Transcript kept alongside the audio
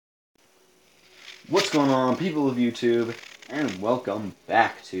What's going on, people of YouTube, and welcome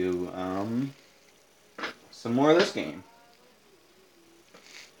back to, some more of this game.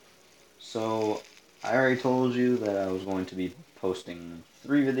 So, I already told you that I was going to be posting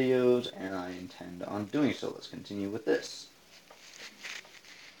 3 videos, and I intend on doing so. Let's continue with this.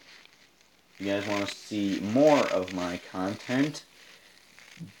 If you guys want to see more of my content,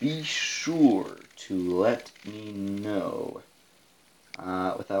 be sure to let me know.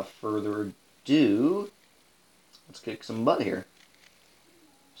 Without further ado, let's kick some butt here.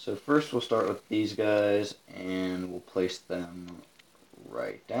 So first we'll start with these guys, and we'll place them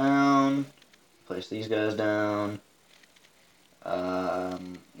right down. Place these guys down.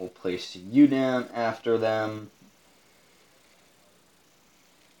 We'll place you down after them.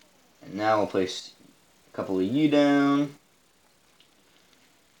 And now we'll place a couple of you down.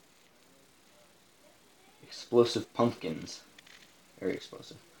 Explosive pumpkins. Very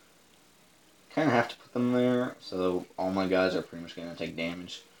explosive. Kind of have to put them there, so all my guys are pretty much going to take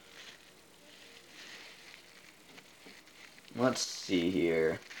damage. Let's see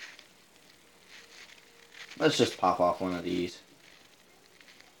here. Let's just pop off one of these.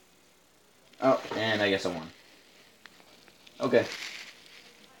 Oh, and I guess I won. Okay.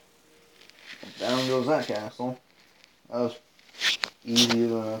 Down goes that castle. That was easier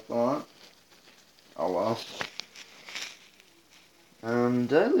than I thought. Oh well.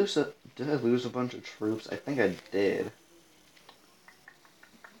 Did I lose a bunch of troops? I think I did.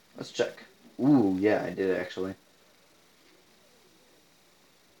 Let's check. Ooh, yeah, I did actually.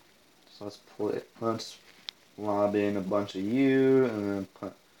 So let's lob in a bunch of you, and then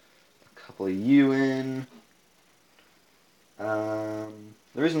put a couple of you in. The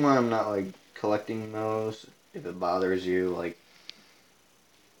reason why I'm not like collecting those, if it bothers you, like,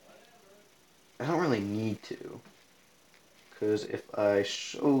 I don't really need to, because if I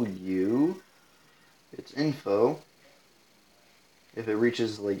show you its info, if it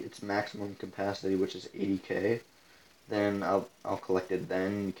reaches like its maximum capacity, which is 80k, then I'll collect it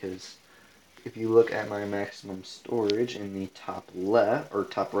then, because if you look at my maximum storage in the top left, or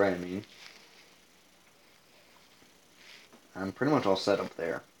top right, I mean, I'm pretty much all set up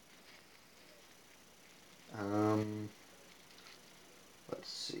there. Let's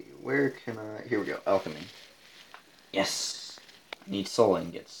see, where can I, here we go, alchemy. Yes! I need soul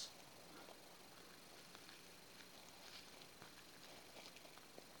ingots.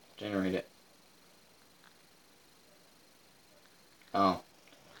 Generate it. Oh.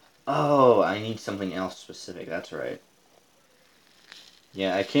 Oh, I need something else specific, that's right.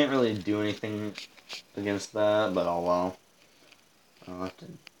 Yeah, I can't really do anything against that, but oh well. I'll have to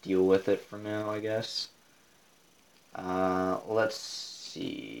deal with it for now, I guess. Let's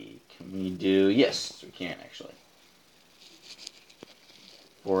see. Can we do... Yes, we can, actually.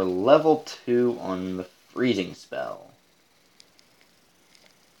 For level 2 on the freezing spell.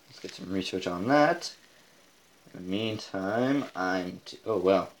 Let's get some research on that. In the meantime, oh,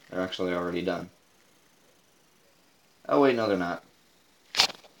 well, they're actually already done. Oh, wait, no, they're not.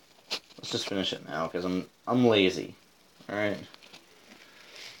 Let's just finish it now, because I'm lazy. Alright?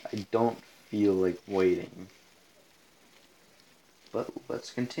 I don't feel like waiting. But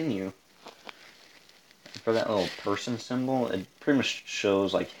let's continue. For that little person symbol, it pretty much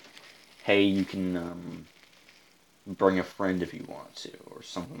shows, like, hey, you can bring a friend if you want to, or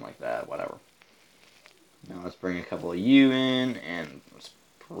something like that, whatever. Now let's bring a couple of you in, and let's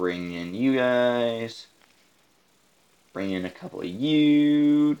bring in you guys. Bring in a couple of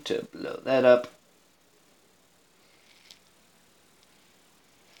you to blow that up.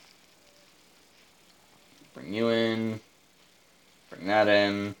 Bring you in. Bring that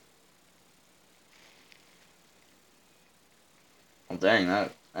in. Well, dang,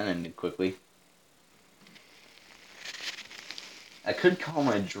 that ended quickly. I could call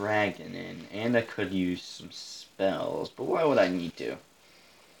my dragon in, and I could use some spells, but why would I need to?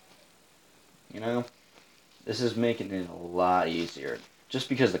 You know? This is making it a lot easier. Just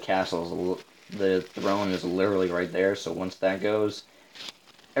because the castle is, the throne is literally right there, so once that goes,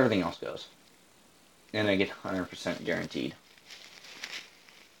 everything else goes. And I get 100% guaranteed.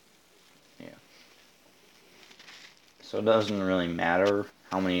 Yeah. So it doesn't really matter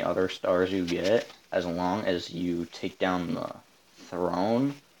how many other stars you get, as long as you take down the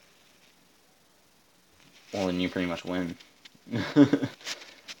throne. Well, then you pretty much win.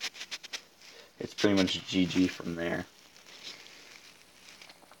 It's pretty much GG from there.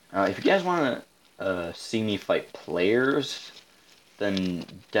 If you guys want to see me fight players, then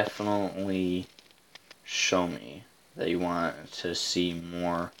definitely show me that you want to see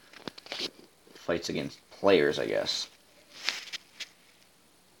more fights against players, I guess.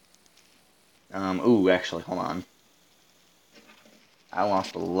 Ooh, actually, hold on. I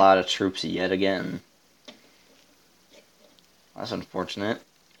lost a lot of troops yet again. That's unfortunate.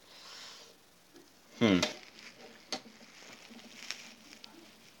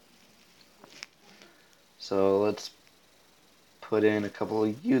 So let's put in a couple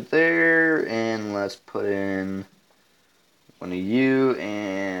of you there, and let's put in one of you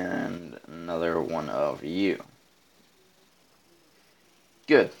and another one of you.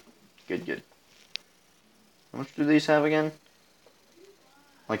 Good. Good, good. How much do these have again?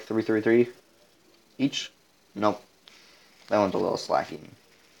 Like 333 each? Nope. That one's a little slacking.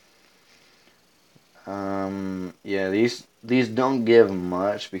 Yeah, these don't give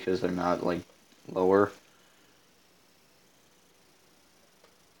much because they're not like lower.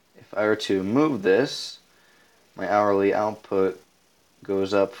 If I were to move this, my hourly output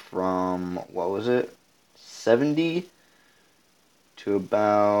goes up from, what was it, 70 to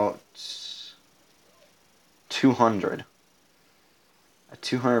about 200. A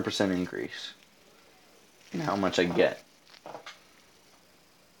 200% increase in how much I get.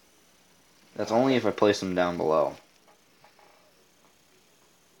 That's only if I place them down below.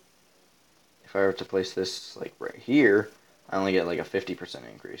 If I were to place this like right here, I only get like a 50%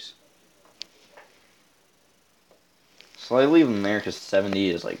 increase. So I leave them there because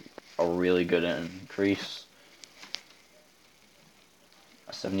 70 is like a really good increase.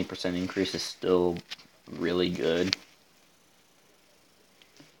 A 70% increase is still really good.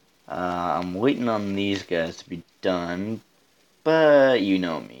 I'm waiting on these guys to be done, but you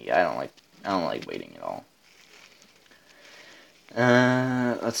know me, I don't like waiting at all.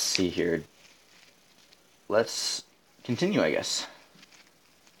 Let's see here. Let's continue, I guess.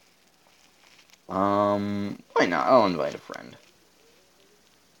 Why not? I'll invite a friend.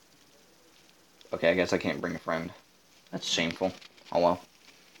 Okay, I guess I can't bring a friend. That's shameful. Oh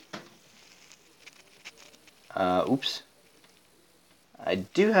well. Oops. I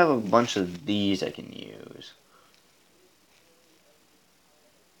do have a bunch of these I can use.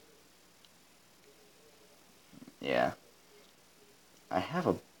 Yeah. I have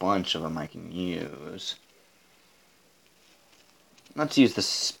a bunch of them I can use. Let's use the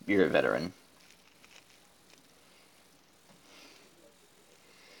Spirit Veteran.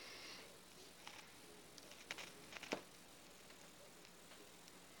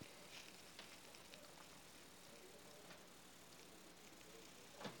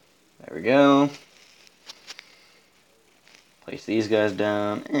 There we go. Place these guys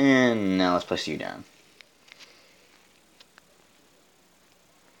down, and now let's place you down.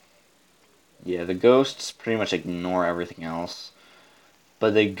 Yeah, the ghosts pretty much ignore everything else,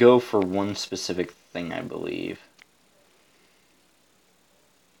 but they go for one specific thing, I believe.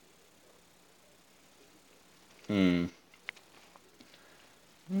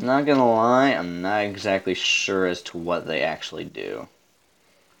 Not gonna lie, I'm not exactly sure as to what they actually do.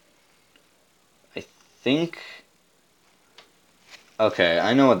 I think... Okay,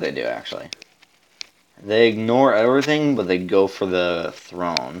 I know what they do, actually. They ignore everything, but they go for the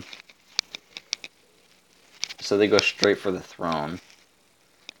throne. So they go straight for the throne.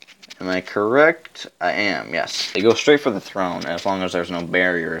 Am I correct? I am, yes. They go straight for the throne, as long as there's no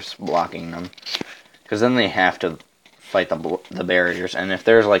barriers blocking them. Because then they have to fight the barriers, and if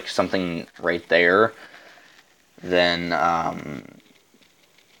there's, like, something right there, then,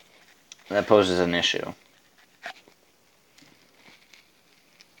 that poses an issue.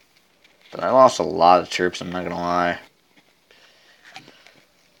 But I lost a lot of troops, I'm not gonna lie.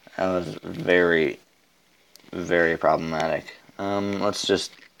 That was very, very problematic. Let's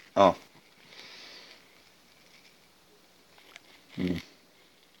just... Oh.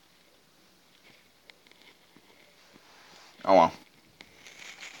 Oh well.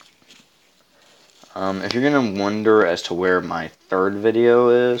 If you're gonna wonder as to where my third video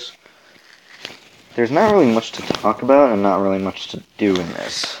is, there's not really much to talk about and not really much to do in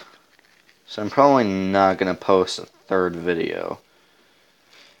this. So I'm probably not gonna post a third video.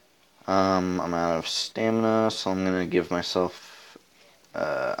 I'm out of stamina, so I'm gonna give myself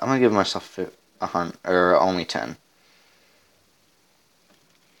only 10.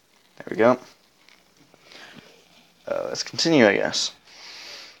 There we go. Let's continue, I guess.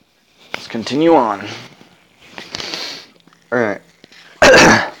 Let's continue on. Alright.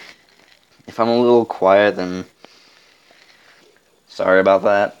 If I'm a little quiet, then sorry about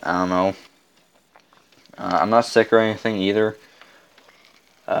that. I don't know. I'm not sick or anything either.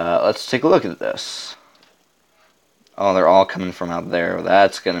 Let's take a look at this. Oh, they're all coming from out there.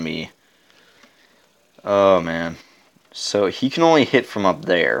 That's gonna be... Oh, man. So he can only hit from up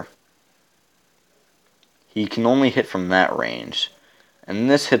there. He can only hit from that range. and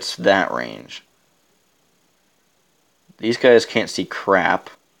this hits that range. These guys can't see crap.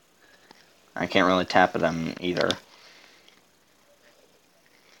 I can't really tap at them either.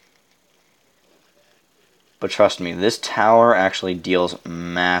 But trust me, this tower actually deals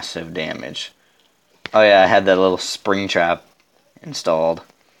massive damage. Oh yeah, I had that little spring trap installed.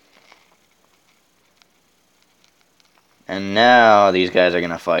 And now these guys are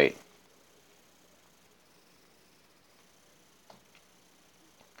gonna fight.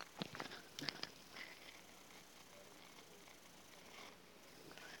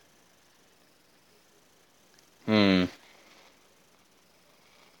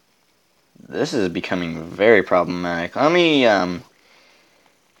 This is becoming very problematic. Let me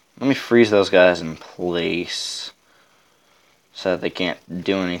freeze those guys in place so that they can't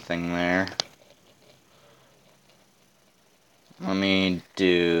do anything there. Let me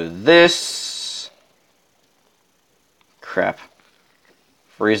do this. Crap.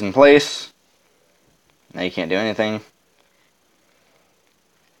 Freeze in place. Now you can't do anything.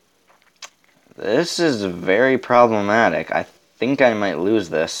 This is very problematic. I think I might lose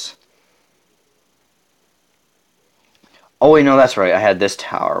this. Oh wait, no, that's right. I had this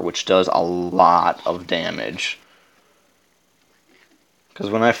tower, which does a lot of damage.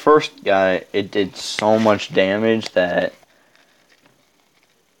 Because when I first got it, it did so much damage that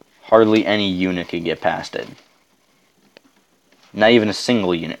hardly any unit could get past it. Not even a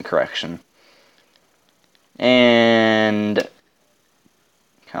single unit, correction. And...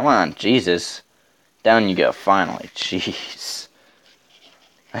 come on, Jesus. Down you go, finally. Jeez.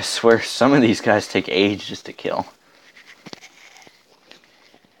 I swear, some of these guys take ages to kill.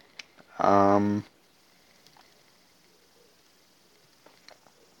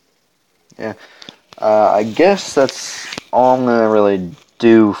 Yeah. I guess that's all I'm gonna really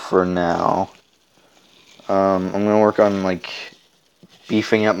do for now. I'm gonna work on, like,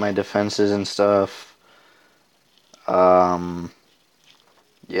 beefing up my defenses and stuff. Yeah,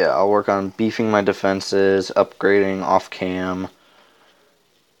 I'll work on beefing my defenses, upgrading off-cam.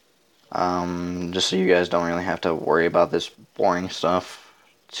 Just so you guys don't really have to worry about this boring stuff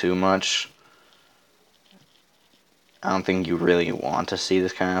too much. I don't think you really want to see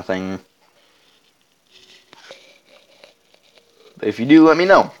this kind of thing. But if you do, let me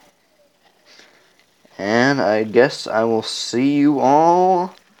know. And I guess I will see you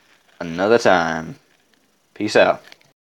all another time. Peace out.